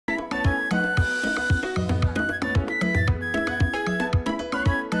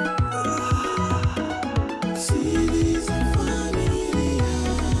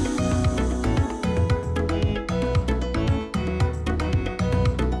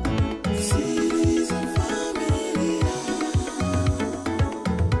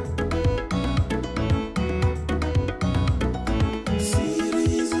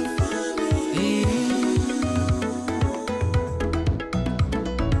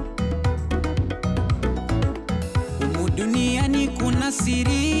na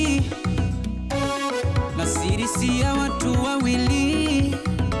siri, na siri si ya watu wawili.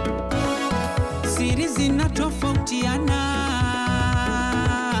 Siri zinatofautiana,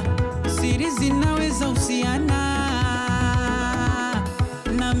 siri zinaweza husiana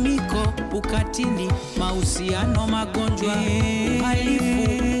na miko, ukatili, mahusiano, magonjwa,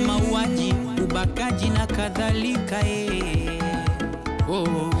 uhalifu, mauaji, ubakaji na kadhalika.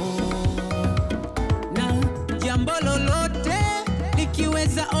 Na jambo lolote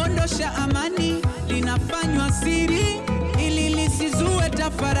likiweza ondosha amani, linafanywa siri ili lisizue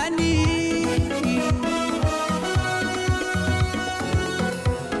tafarani.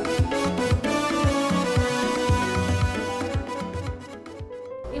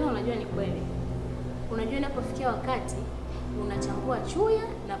 Unajua ni kweli. Unajua inapofikia wakati unachambua chuya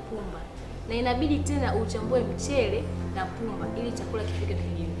na pumba, na inabidi tena uchambue mchele na pumba ili chakula kifike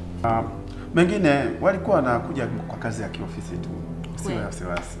kingine. Mengine walikuwa wanakuja kwa kazi ya kiofisi tu. Sio ya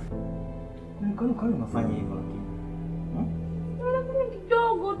wasiwasi. Kwani unafanya hivyo lakini? Unafanya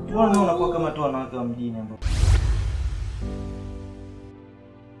kidogo tu. Mbona unakuwa kama tu wanawake wa mjini ambao?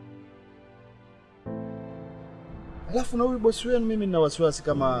 Alafu na huyu bosi wenu mimi nina wasiwasi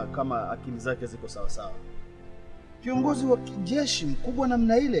kama akili zake ziko sawa sawa. Kiongozi wa kijeshi mkubwa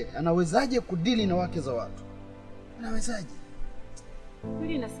namna ile anawezaje kudili na wake za watu? Anawezaje?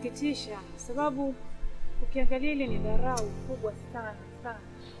 Hili inasikitisha sababu ukiangalia ile ni dharau kubwa sana.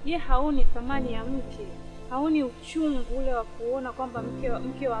 Yeye haoni thamani ya mke, haoni uchungu ule wa kuona kwamba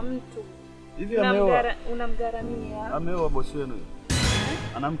mke wa mtu hivi unamgaramia. Ameoa bosi wenu.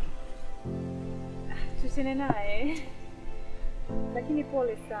 Ana mke. Tusene naye. Lakini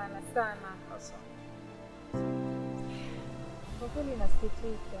pole sana. Asante. Kwa kweli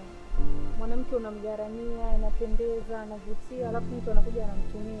inasikitisha. Mwanamke unamgaramia, anapendeza, anavutia, alafu mtu anakuja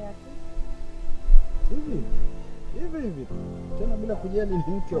anamtumia tu. Hivi. Tena bila kujali ni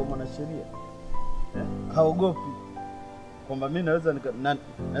mke wa mwanasheria. Haogopi kwamba mimi naweza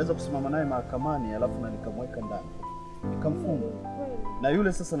kusimama naye mahakamani alafu na nikamweka ndani. Nikamfunga. Na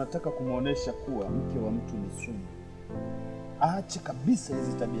yule sasa nataka kumuonesha kuwa mke wa mtu ni sumu. Aache kabisa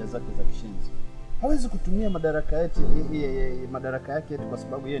hizi tabia zake za kishenzi. Hawezi kutumia madaraka yake kwa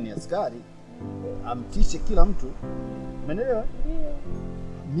sababu yeye ni askari. Amtishe kila mtu. Umeelewa? Ndio.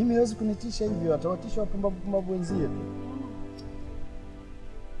 Mimi hawezi kunitisha hivyo, atawatisha wapumbavu wenzie tu.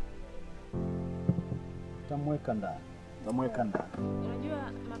 Tamweka ndani.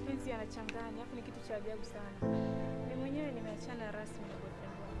 Unajua mapenzi yanachanganya, afu ni kitu cha ajabu sana. Mimi mwenyewe nimeachana rasmi na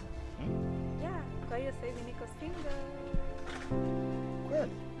boyfriend wangu. Kwa hiyo sasa hivi niko single.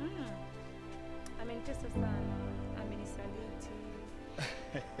 Kweli? Amenitesa sana, amenisaliti.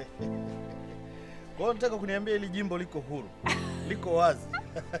 Kwa hiyo nataka kuniambia hili jimbo liko huru. Liko wazi.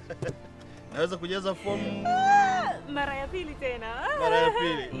 Naweza kujaza fomu mara ya pili tena. Mara ya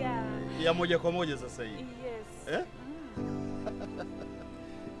pili. Ya moja kwa moja sasa hivi. Yes.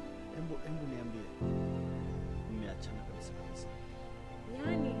 Hebu niambie. Nimeachana kabisa.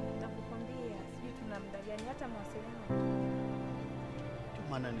 Yaani nakukwambia sijui tuna muda gani hata mawasiliano.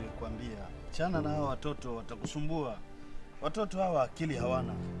 Maana nilikwambia chana na hao watoto watakusumbua. Watoto hawa akili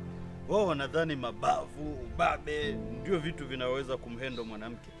hawana. Wao wanadhani mabavu, ubabe ndio vitu vinaweza kumhendo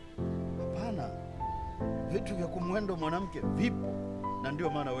mwanamke. Hapana. Vitu vya kumhendo mwanamke vipo, na ndio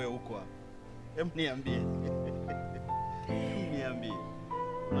maana wewe uko hapa. Hebu niambie.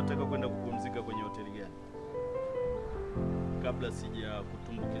 Unataka kwenda kupumzika kwenye hoteli gani? Kabla sija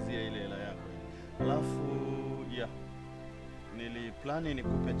kutumbukizia ile hela yako. Alafu niliplani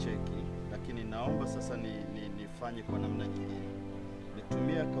nikupe cheki, lakini naomba sasa nifanye kwa namna nyingine.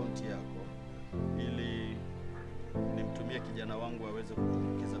 Nitumie akaunti yako ili nimtumie kijana wangu aweze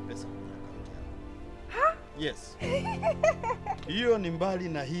kutumbukiza pesa kwenye akaunti yako. Yes. Hiyo ni mbali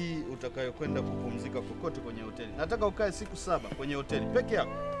na hii utakayokwenda kupumzika kokote kwenye hoteli. Nataka ukae siku 7 kwenye hoteli peke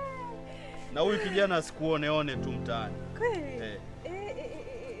yako. Na huyu kijana asikuoneone tu mtaani. Kweli?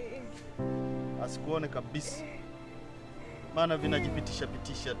 Asikuone kabisa. Maana vinajipitisha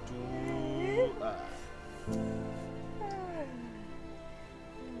tu.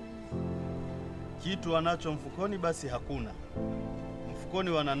 Kitu anacho mfukoni basi hakuna. Mfukoni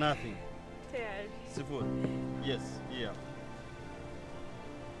wana nothing. Tayari. Sifuri. Yes, yeah.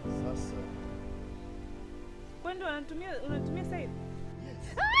 Sasa. Kwani unatumia sasa hivi? Yes.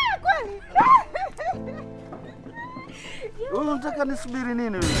 Kweli? Wewe unataka nisubiri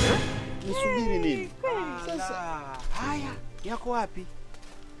nini wewe? Nisubiri nini? Sasa haya yako wapi?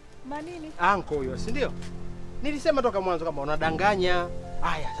 Manini? Anko huyo, si ndio? Nilisema toka mwanzo kama unadanganya.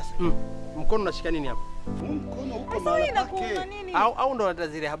 Haya sasa. Mkono unashika nini hapa? Mkono uko mahali pake. Au ndo unataka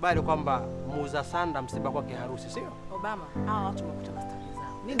zile habari kwamba muuza sanda msiba kwake harusi, sio? Obama, hawa watu wamekuta na starehe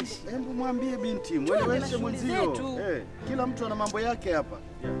zao. Nini shida? Hebu mwambie binti, mweleweshe mwenzio. Kila mtu ana mambo yake hapa.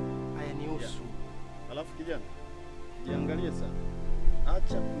 Haya ni usu. Alafu kijana, jiangalie sana.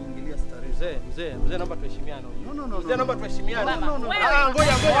 Acha kuingilia starehe. Mzee naomba tuheshimiane. No. Mzee naomba tuheshimiane.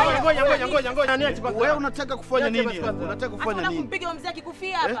 Ngoja. Wewe unataka kufanya nini? Unataka kufanya nini? Kumpiga mzee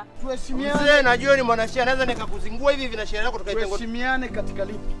akikufia hapa. Tuheshimiane. Mzee najua ni mwanasheria, naweza nikakuzingua hivi na sheria yako tukaitenga. Tuheshimiane katika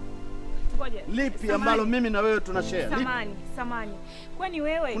lipi? Ngoja. Lipi ambalo mimi na wewe tuna share? Samani. Kwani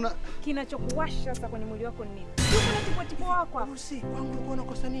wewe kinachokuwasha sasa kwenye mwili wako ni nini? Yuko na tipo wako hapa. Kwangu uko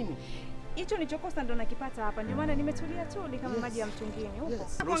unakosa nini? Hicho nilichokosa ndo nakipata hapa. Ndio maana nimetulia tu kama maji ya mtungini huko.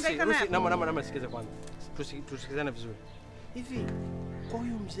 Rusi, naomba sikize kwanza. Tusikizane vizuri. Hivi kwa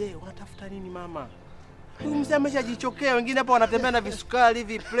huyu mzee unatafuta nini mama? Huyu mzee ameshajichokea, wengine hapa wanatembea na visukari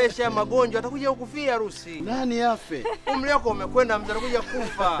hivi, pressure, magonjwa, atakuja kukufia Rusi. Nani afe? Umri wako umekwenda, mzee atakuja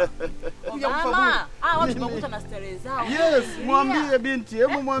kufa. Mama, watu wamekuta na starehe zao. Yes, mwambie binti,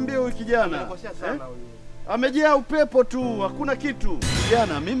 hebu mwambie huyu kijana. Anakosea sana huyu. Amejaa upepo tu, hakuna kitu.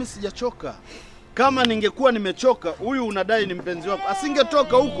 Kijana, mimi sijachoka. Kama ningekuwa nimechoka, huyu unadai ni mpenzi wako,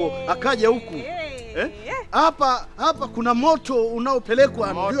 asingetoka huko akaja huku. Hapa kuna moto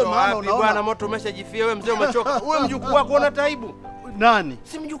unaopelekwa, ndio maana unaona. Bwana, moto umeshajifia, wewe mzee umechoka. Wewe mjukuu wako una taibu. Nani?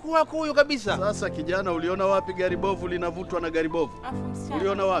 Si mjukuu wako huyo kabisa. Sasa kijana, uliona wapi gari bovu linavutwa na gari bovu?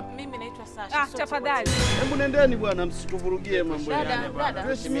 Uliona wapi? Mimi naitwa Sasha. Tafadhali. Hebu nendeni bwana, msituvurugie mambo yenu.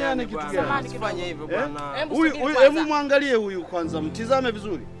 Tuheshimiane kitu gani? Usifanye hivyo bwana. Huyu hebu muangalie huyu kwanza, mtizame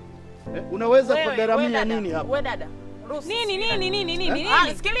vizuri. Unaweza kugharamia nini hapa? Wewe dada. Nini?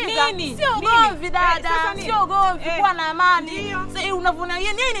 Sikiliza. Sio ugomvi dada. Sio ugomvi, kuwa na amani. Sasa unavuna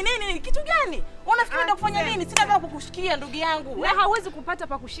nini? Kitu gani? Unafikiri ndio kufanya nini? Sina vya kukushikia ndugu yangu. Na hawezi kupata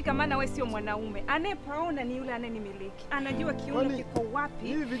pa kushika maana wewe sio mwanaume. Anayepaona ni yule anayenimiliki. Anajua kiuno kiko wapi.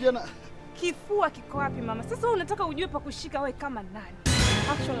 Hivi vijana kifua kiko wapi mama? Sasa wewe unataka ujue pa kushika wewe kama nani?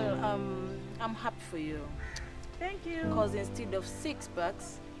 Actually, I'm happy for you. Thank you. Because instead of 6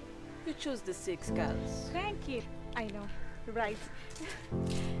 packs, you choose the 6 cars. Thank you. I know. Right.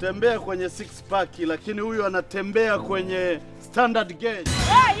 Tembea kwenye 6 pack, lakini huyu anatembea kwenye standard gauge.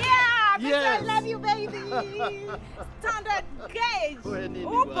 Oh yeah. Yes. I love you baby. Standard gauge.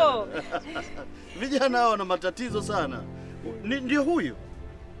 Upo. Vijana hao wana matatizo sana. Ndio huyu.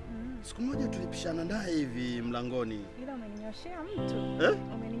 Siku moja tulipishana naye hivi mlangoni. Ila umeninyoshea mtu.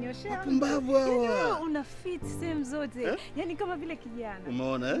 Umeninyoshea mtu. Pumbavu hawa. Una fit same zote. Yaani kama vile kijana.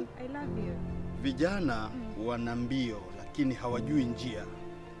 Umeona I love you. Vijana wana mbio lakini hawajui njia.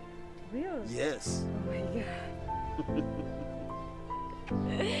 Really? Yes. Oh my God.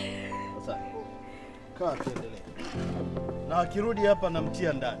 Sasa kaa tuendelee. Na akirudi hapa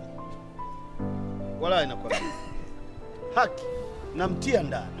namtia ndani. Wala inakuwa haki, namtia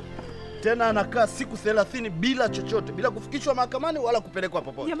ndani. Tena anakaa siku 30 bila chochote, bila kufikishwa mahakamani wala kupelekwa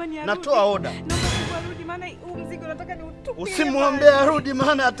popote. Natoa oda. Naomba arudi maana huu mzigo nataka ni utupe. Usimwombe arudi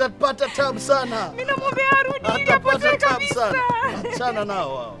maana atapata tabu sana. Mimi namwombe arudi atapata tabu sana. Achana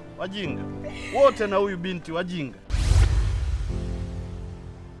nao wao, wajinga. Wote na huyu binti wajinga.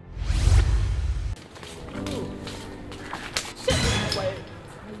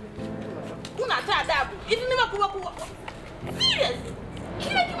 Kuna adabu. Hivi mimi kuwa serious.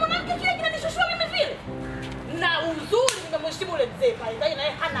 Kile kimonake kile kinanishusha mimi vile. Na uzuri nimemheshimu ule mzee pale. Ndio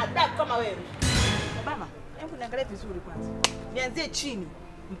naye hana adabu kama wewe. Obama, hebu niangalie vizuri kwanza. Nianzie chini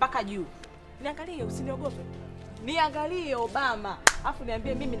mpaka juu. Niangalie usiniogope. Niangalie Obama. Afu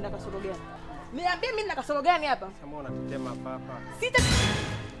niambie mimi nina kasoro gani? Niambie mimi nina kasoro gani hapa? Kama unatetema hapa. Sita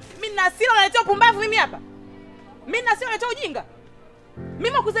mimi na hasira naletea upumbavu mimi hapa. Mimi na hasira naletea ujinga.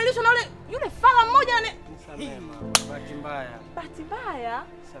 Mimi kuzalishwa na yule fala mmoja bahati mbaya. Bahati mbaya?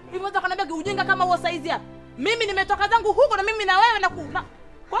 Hivi unataka kuniambia ujinga kama huo saizi hapa? Mimi nimetoka zangu huko na mimi na wewe na kuna.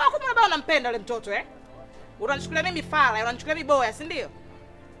 Kwa hiyo kama baba unampenda yule mtoto Unanichukulia mimi fala, unanichukulia mimi boya, si ndio?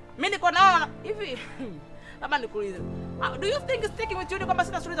 Mimi niko naona hivi. Labda nikuulize. Do you think sticking with you kwamba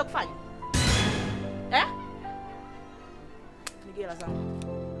sina suluhu za kufanya? Nigela zangu.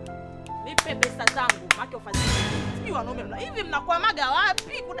 Nipe pesa zangu, maki ufadhili. Sijui wanaume hivi mnakwamaga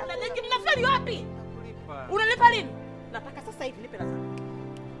wapi? Kuna dalili mnafeli wapi? Unalipa lini? Nataka sasa hivi nipe hela zangu.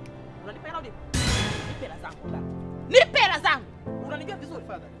 Unanipa hela lini? Nipe hela zangu baba. Nipe hela zangu. Unanijua vizuri?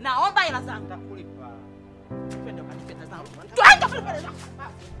 Naomba hela zangu. Nitakulipa. Twende ukanipe hela zangu. Twende kulipa hela zangu.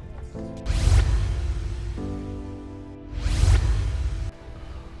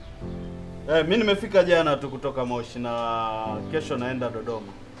 Mimi nimefika jana tu kutoka Moshi na kesho naenda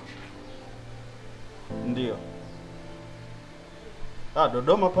Dodoma. Ndio.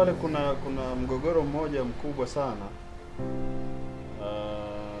 Dodoma pale kuna mgogoro mmoja mkubwa sana.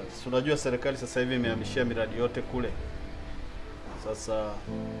 unajua serikali sasa hivi imehamishia miradi yote kule. Sasa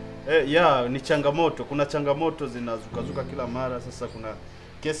ni changamoto, kuna changamoto zinazukazuka kila mara. Sasa kuna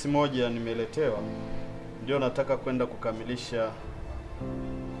kesi moja nimeletewa, ndio nataka kwenda kukamilisha.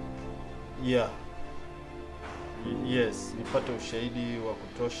 Yes, nipate ushahidi wa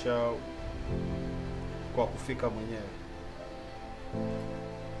kutosha kwa kufika mwenyewe.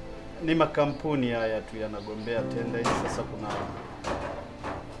 Ni makampuni haya tu yanagombea tenda hizi. Sasa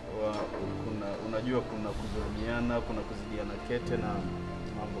unajua kuna kudhulumiana, kuna kuzidiana kete na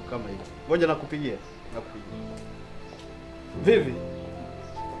mambo kama hivyo. Ngoja nakupigia. Vivi?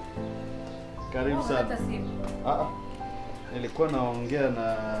 Karibu sana. Nilikuwa naongea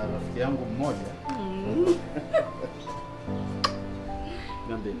na rafiki yangu mmoja.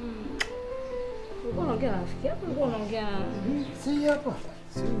 Niambie. Ulikuwa unaongea na rafiki yako? Ulikuwa unaongea si hapa?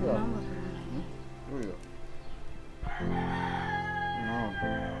 Si hapa. Huyo. No.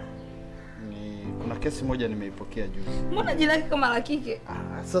 Kuna kesi moja nimeipokea juzi. Mbona jina lake kama la kike?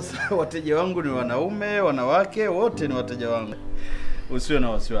 Sasa wateja wangu ni wanaume, wanawake, wote ni wateja wangu. Usiwe na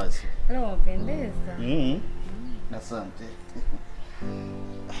wasiwasi. Leo unapendeza. Asante.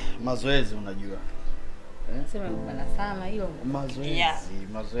 Mazoezi unajua. Sema mbona sana hiyo.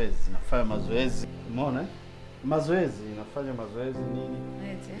 Mazoezi. Nafanya mazoezi. Umeona? Mazoezi, nafanya mazoezi nini?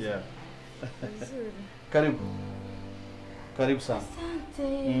 Yeah. Vizuri. Karibu sana. Asante.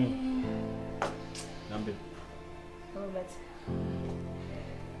 Niambie. Robert.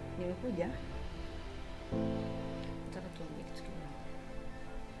 Nimekuja. Nataka tuongee kitu kimoja.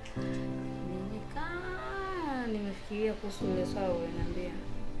 Nimefikiria kuhusu ile swala uliniambia.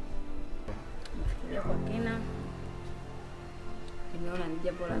 Nimefikiria kwa kina. Nimeona ni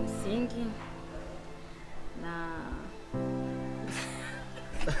jambo la msingi na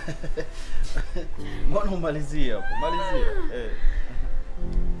mbona umalizie hapo? Malizia.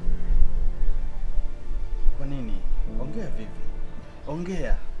 Kwa nini? Ongea vipi?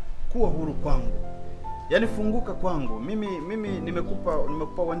 Ongea. Kuwa huru kwangu. Yaani funguka kwangu. Mimi nimekupa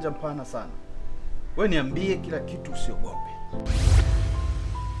uwanja mpana sana. Wewe niambie kila kitu, usiogope.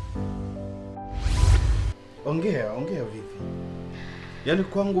 Ongea vipi? Yaani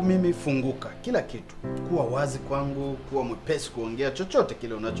kwangu mimi funguka kila kitu. Kuwa wazi kwangu, kuwa mwepesi kuongea chochote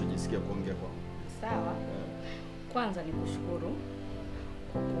kile unachojisikia kuongea kwangu. Sawa. Kwanza nikushukuru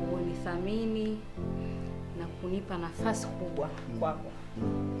kwa kunithamini na kunipa nafasi kubwa kwako.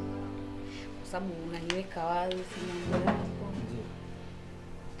 Kwa sababu unaniweka wazi mambo yako.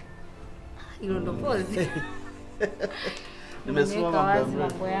 Hilo ndo pozi. Nimesoma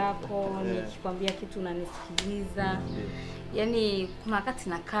mambo yako, nikikwambia kitu unanisikiliza. Yaani kuna wakati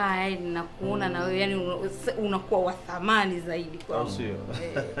nakaa yaani nakuona na wewe yaani unakuwa wa thamani zaidi kwangu. Sio?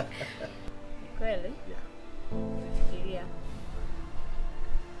 Kweli? Fikiria.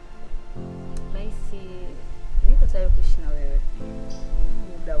 Nahisi niko tayari kuishi na wewe.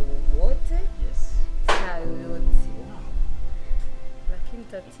 Muda wowote. Yes. Saa yoyote. Lakini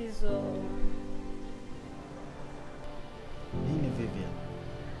tatizo nini Vivian?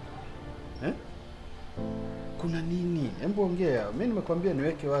 Kuna nini? Hebu ongea. Mimi nimekwambia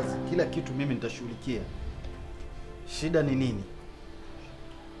niweke wazi kila kitu, mimi nitashughulikia. Shida ni nini?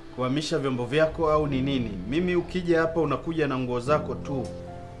 Kuhamisha vyombo vyako au ni nini? Mimi ukija hapa unakuja na nguo zako tu.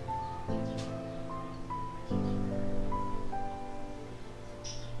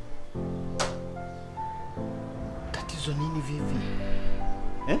 Tatizo nini Vivi?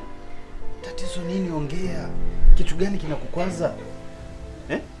 Tatizo nini? Ongea. Kitu gani kinakukwaza?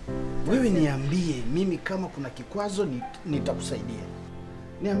 Wewe niambie, mimi kama kuna kikwazo nitakusaidia.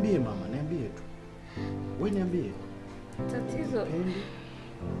 Niambie mama, niambie tu. Wewe niambie. Tatizo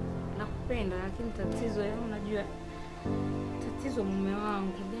nakupenda, lakini tatizo yeye unajua tatizo mume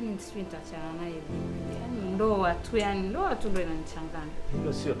wangu, yani sisi nitaachana naye vipi? Yani ndoa tu ndio inanichanganya.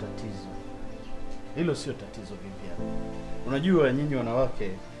 Hilo sio tatizo. Hilo sio tatizo Vivian. Unajua nyinyi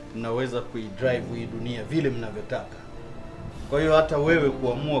wanawake mnaweza kuidrive hii dunia vile mnavyotaka. Kwa hiyo hata wewe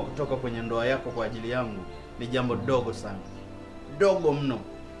kuamua kutoka kwenye ndoa yako kwa ajili yangu ni jambo dogo sana. Dogo mno.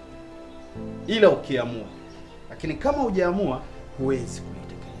 Ila ukiamua. Lakini kama hujaamua huwezi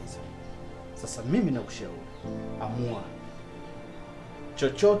kulitekeleza. Sasa mimi nakushauri, amua.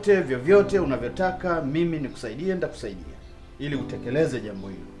 Chochote vyovyote unavyotaka mimi nikusaidie, nitakusaidia ili utekeleze jambo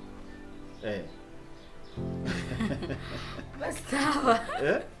hilo. Basi sawa.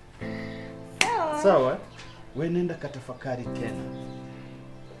 Sawa. Wewe nenda katafakari tena.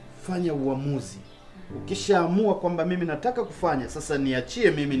 Fanya uamuzi. Ukishaamua kwamba mimi nataka kufanya, sasa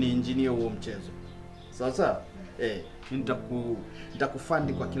niachie mimi ni engineer huo mchezo. Sawa?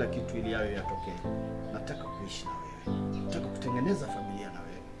 Nitakufandi kwa kila kitu ili yawe yatokee. Nataka kuishi na wewe. Nataka kutengeneza familia na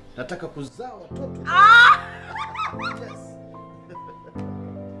wewe. Nataka kuzaa watoto.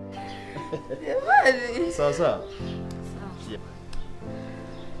 Yes. Sawa sawa.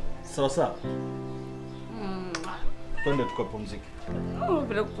 Sawa sawa. Twende tukapumzike.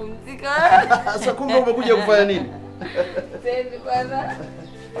 Bila kupumzika. Sasa kumbe umekuja kufanya nini? Sasa bwana.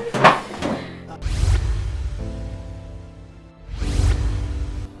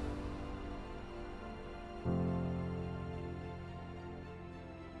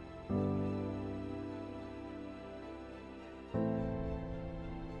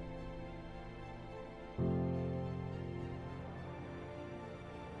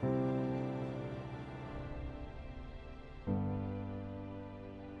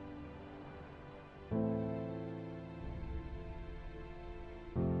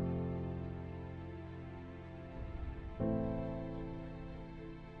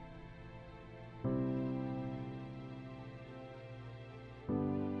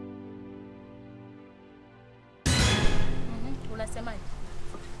 Unasemaje?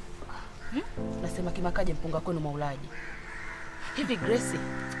 Nasema kimakaje mpunga kwenu maulaji. Hivi Grace,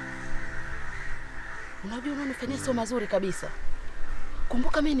 unajua unanifanyia sio mazuri kabisa.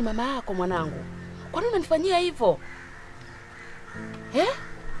 Kumbuka mimi ni mama yako mwanangu. Kwa nini unanifanyia hivyo?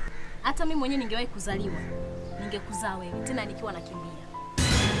 Hata mimi mwenyewe ningewahi kuzaliwa, ningekuzaa wewe tena nikiwa nakimbia.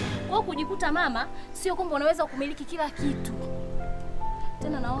 Kwa kujikuta mama sio kwamba unaweza kumiliki kila kitu.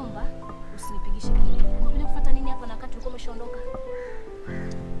 Tena naomba usinipigishe kelele. Unakuja kufuata nini hapa na wakati uko umeshaondoka?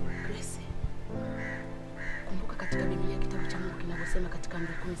 Grace, kumbuka katika Biblia kitabu cha Mungu kinavyosema katika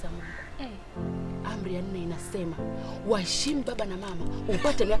amri 10 za Mungu. Amri ya 4 inasema, waheshimu baba na mama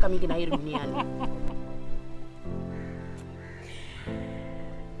upate miaka mingi na heri duniani.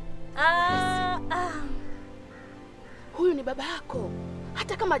 Huyu ni baba yako.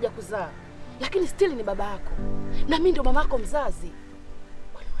 Hata kama hajakuzaa, lakini still ni baba yako. Na mimi ndo mama yako mzazi.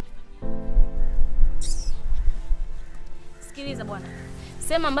 Sikiliza bwana.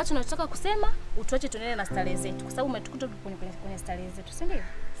 Sema ambacho unataka kusema, utuache tuendelee na starehe zetu kwa sababu umetukuta kwenye starehe zetu, si ndio?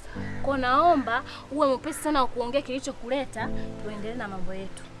 Kwa naomba uwe mpesi sana wa kuongea kilichokuleta, tuendelee na mambo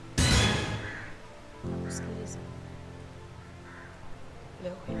yetu. Nakusikiliza.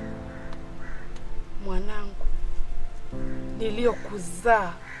 Leo mwanangu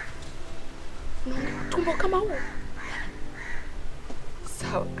niliyokuzaa na tumbo kama huo.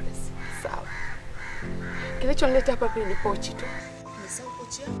 Sawa Grace, sawa. Kilichonileta hapa pili ni pochi tu. Nimesahau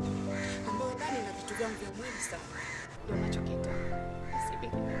pochi yangu ambayo ndani ina vitu vyangu vya muhimu sana. Ndio ninachokitaka.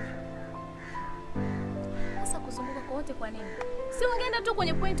 Sasa kuzunguka kwa wote kwa nini? Si ungeenda tu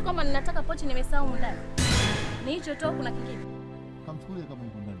kwenye point kama ninataka pochi nimesahau ndani. Ni hicho tu, kuna kingine. Kamchukulie kama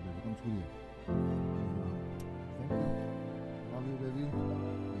yuko ndani, kamchukulie. Thank you. Love you, baby.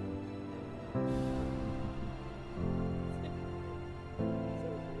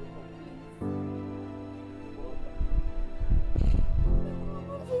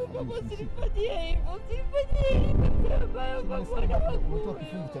 Umetoa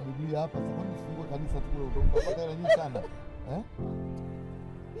kifungu cha Biblia hapa, sasa kwani usifungue kanisa tu kule utapata hela nyingi sana.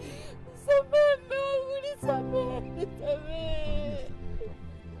 Nisamehe.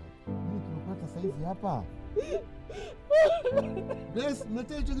 Mimi tunapata saizi hapa. Yes,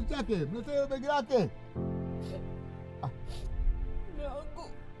 mletee hicho kitu chake, mletee begi lake. Mungu,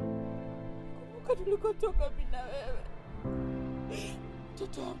 kumbuka tulikotoka mimi na wewe.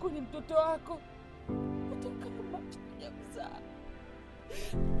 Mtoto wako ni mtoto wako. Hata kama hujamzaa.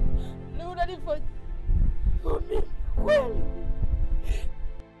 Leo unanifanya mimi kweli.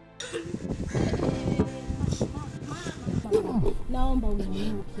 Naomba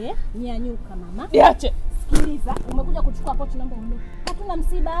unyanyuke. Nyanyuka mama. Niache. Sikiliza, umekuja kuchukua pochi, naomba uondoke. Hatuna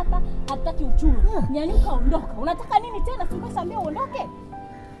msiba hapa, hatutaki uchuru. Nyanyuka, ondoka. Unataka nini tena? Sikuambia uondoke.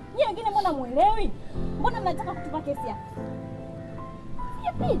 Nyie wengine mbona muelewi? Mbona mnataka kutupa kesi hapa?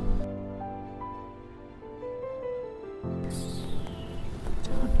 Yapi?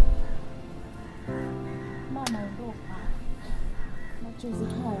 Mama, ondoka. Machozi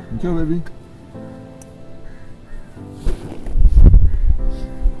haya. Njoo baby.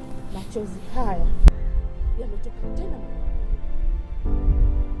 Machozi haya yametoka tena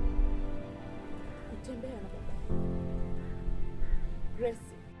kutembea na baba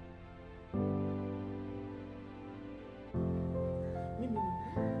Grace. Mimi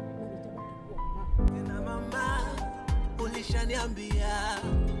nitabaki kuwa na mama. Ulishaniambia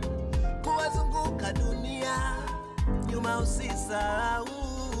kuwazunguka dunia nyuma usisahau.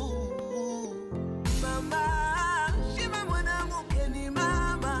 Mama, shima mwanamke ni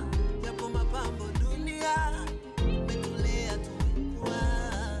mama, yapo mapambo dunia, umetulea tumekuwa.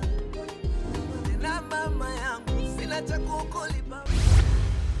 Na mama yangu sina cha kukulipa.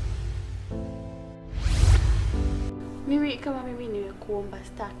 Mimi kama mimi nimekuomba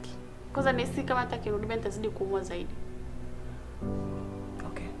staki. Kwanza nisi kama hata kirudi mimi nitazidi kuumwa zaidi.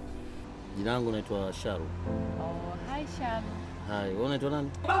 Okay. Jina langu naitwa Sharu. Oh, hi Sharu. Hai, wewe unaitwa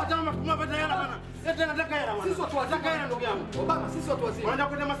nani? Baba jamaa mnapata hela bana. Leta nataka hela bana. Sisi watu wataka hela ndugu yangu. Obama sisi watu wazima. Unaenda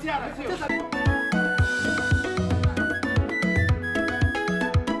kwenda masiara sio?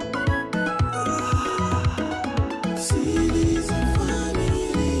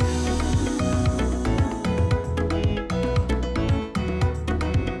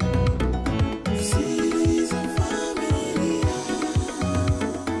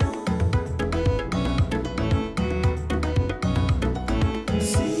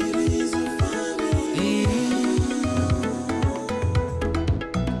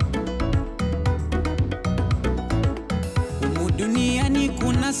 Duniani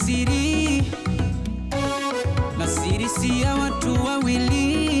kuna siri, na siri si ya watu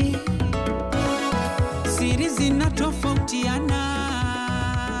wawili. Siri zinatofautiana.